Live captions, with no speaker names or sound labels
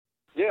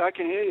I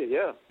can hear you,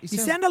 yeah. You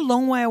sound a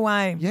long way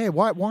away. Yeah,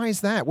 why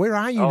is that? Where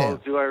are you now? Oh,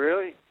 do I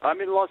really?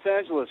 I'm in Los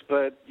Angeles,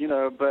 but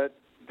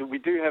we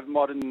do have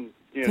modern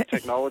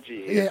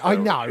technology here. Yeah, I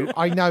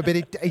know, but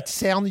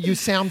you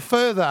sound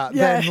further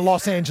Yeah. than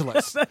Los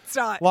Angeles. That's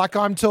right. Like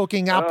I'm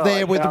talking up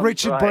there with sounds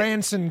Richard right.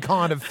 Branson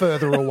kind of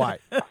further away.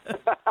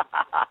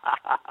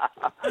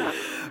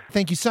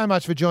 Thank you so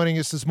much for joining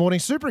us this morning.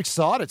 Super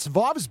excited.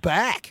 Survivor's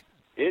back.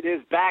 It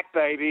is back,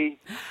 baby.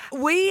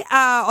 We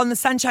are on the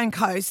Sunshine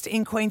Coast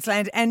in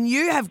Queensland, and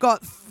you have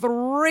got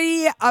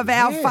three of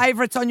our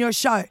favourites on your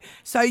show.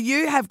 So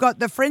you have got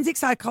the forensic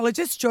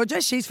psychologist,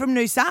 Georgia, she's from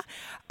Noosa.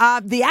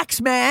 The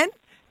Axeman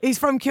is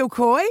from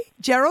Kilcoy,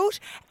 Gerald.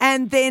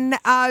 And then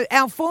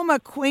our former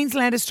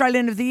Queensland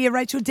Australian of the Year,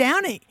 Rachel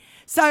Downey.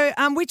 So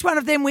which one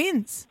of them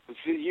wins?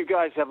 So you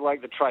guys have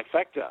like the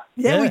trifecta.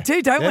 Yeah, we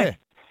do, don't we?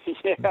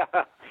 Yeah.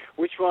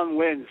 Which one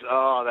wins?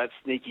 Oh, that's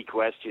a sneaky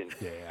question.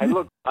 Yeah. And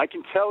look, I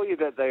can tell you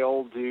that they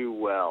all do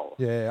well.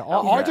 Yeah.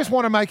 I just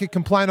want to make a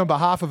complaint on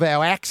behalf of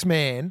our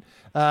Axeman.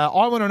 I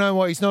want to know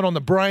why he's not on the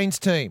Brains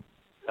team.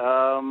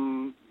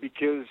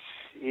 Because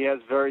he has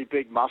very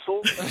big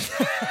muscles.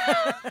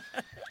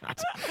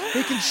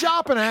 He can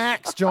sharpen an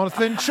axe,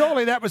 Jonathan.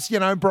 Surely that was,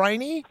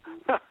 brainy.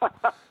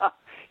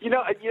 You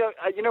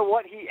know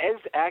what? He is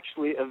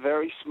actually a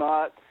very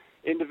smart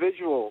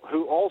individual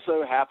who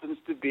also happens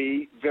to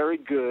be very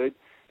good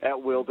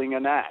at wielding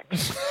an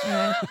axe.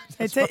 Yeah.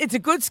 It's a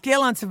good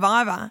skill on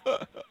Survivor.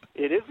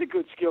 It is a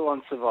good skill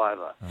on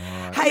Survivor.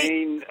 Right. I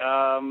mean,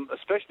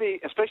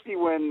 especially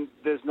when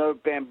there's no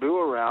bamboo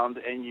around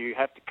and you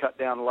have to cut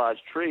down large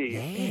trees.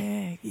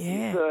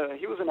 Yeah.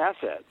 He was an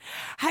asset.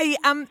 Hey,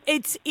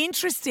 it's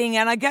interesting,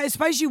 and I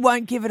suppose you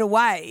won't give it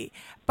away,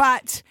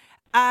 but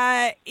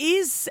are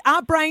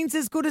Brains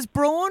as good as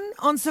Brawn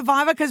on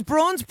Survivor? Because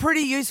Brawn's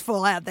pretty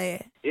useful out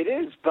there. It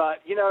is,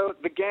 but,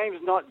 the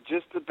game's not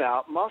just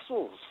about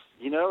muscles.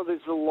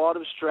 There's a lot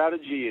of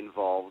strategy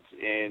involved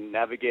in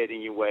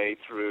navigating your way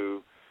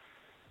through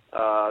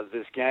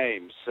this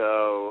game.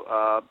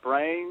 So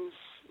Brains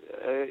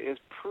is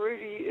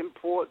pretty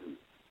important.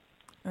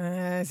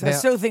 So I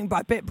still think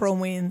I bet Brawn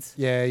wins.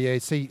 Yeah.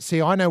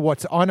 See, I know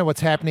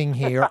what's happening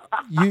here.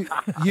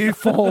 You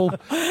fall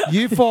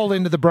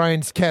into the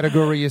Brains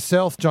category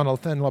yourself,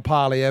 Jonathan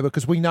LaPaglia,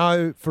 because we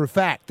know for a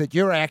fact that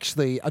you're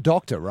actually a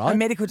doctor, right? A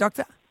medical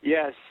doctor.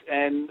 Yes,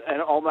 and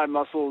all my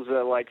muscles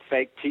are like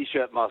fake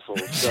T-shirt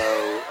muscles. So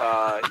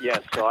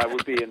yes, so I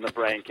would be in the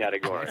brain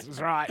category. That's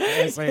right.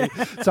 Yeah, see.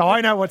 So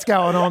I know what's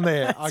going on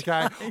there.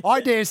 Okay,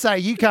 I dare say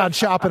you can't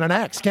sharpen an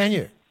axe, can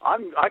you?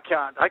 I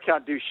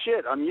can't do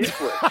shit. I'm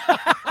useless.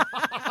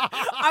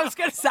 I was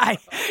going to say,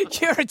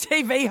 you're a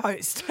TV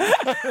host.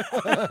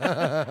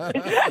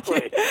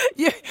 Exactly.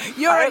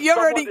 You're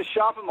only to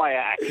sharpen my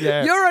axe.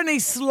 Yeah. You're only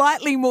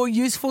slightly more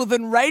useful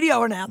than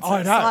radio announcers.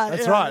 I know.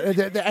 That's right.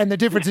 And the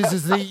difference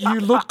is that you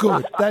look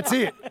good. That's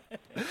it.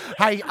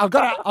 Hey, I've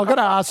got to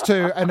ask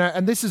too,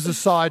 and this is a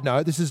side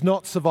note. This is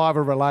not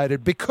Survivor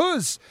related,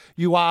 because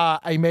you are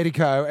a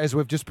medico, as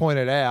we've just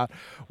pointed out.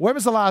 When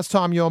was the last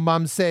time your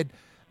mum said,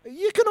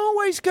 "You can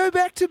always go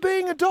back to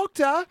being a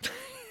doctor"?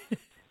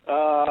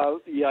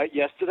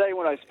 Yesterday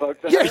when I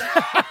spoke to her.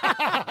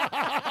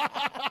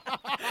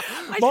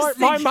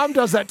 My mum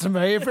does that to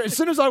me. As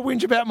soon as I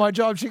whinge about my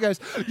job, she goes,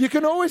 "You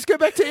can always go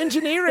back to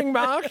engineering,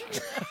 Mark."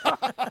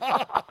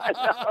 I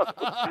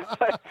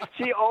know.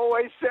 She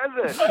always says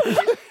it.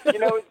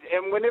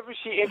 And whenever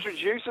she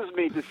introduces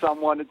me to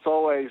someone, it's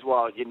always,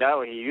 well, he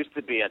used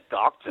to be a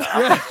doctor.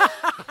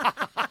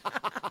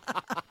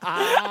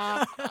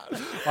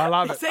 I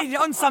love it. See,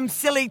 on some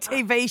silly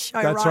TV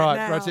show That's right right.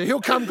 now. That's it.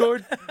 He'll come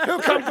good.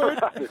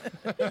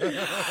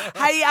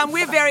 Hey,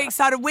 we're very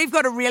excited. We've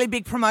got a really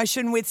big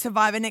promotion with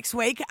Survivor next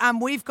week.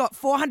 We've got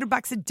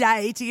 $400 a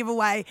day to give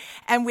away,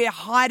 and we're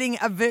hiding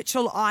a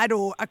virtual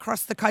idol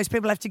across the coast.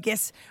 People have to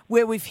guess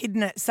where we've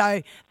hidden it.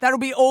 So that'll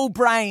be all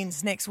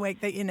brains next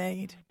week that you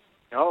need.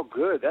 Oh,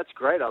 good. That's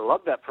great. I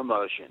love that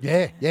promotion.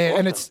 Yeah. Awesome.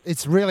 And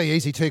it's really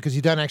easy too, because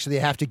you don't actually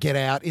have to get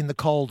out in the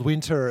cold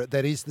winter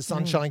that is the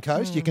Sunshine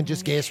Coast. You can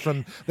just guess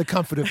from the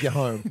comfort of your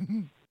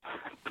home.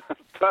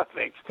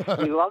 Perfect.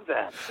 We love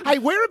that. Hey,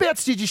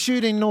 whereabouts did you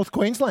shoot in North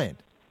Queensland?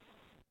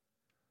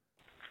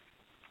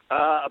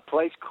 A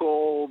place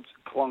called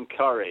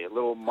Cloncurry, a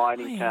little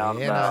mining town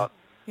about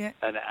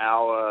an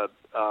hour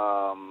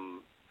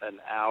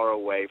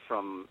away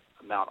from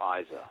Mount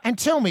Isa. And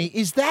tell me,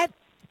 is that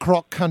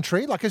croc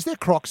country? Like, is there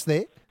crocs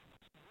there?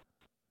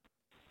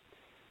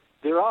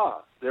 There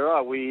are.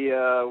 We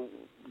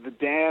the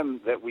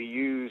dam that we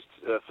used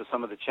for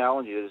some of the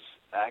challenges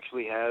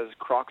actually has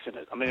crocs in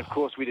it. I mean, of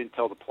course, we didn't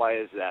tell the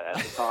players that at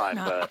the time,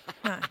 but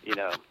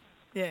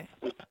Yeah.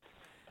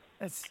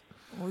 It's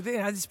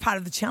part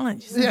of the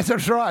challenge. Yes,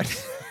 that's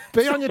right.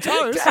 Be on your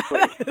toes.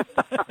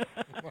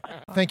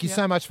 Thank you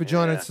so much for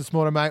joining us this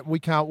morning, mate. We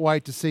can't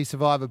wait to see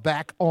Survivor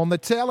back on the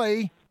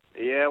telly.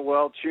 Yeah,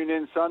 well, tune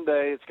in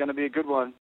Sunday. It's going to be a good one.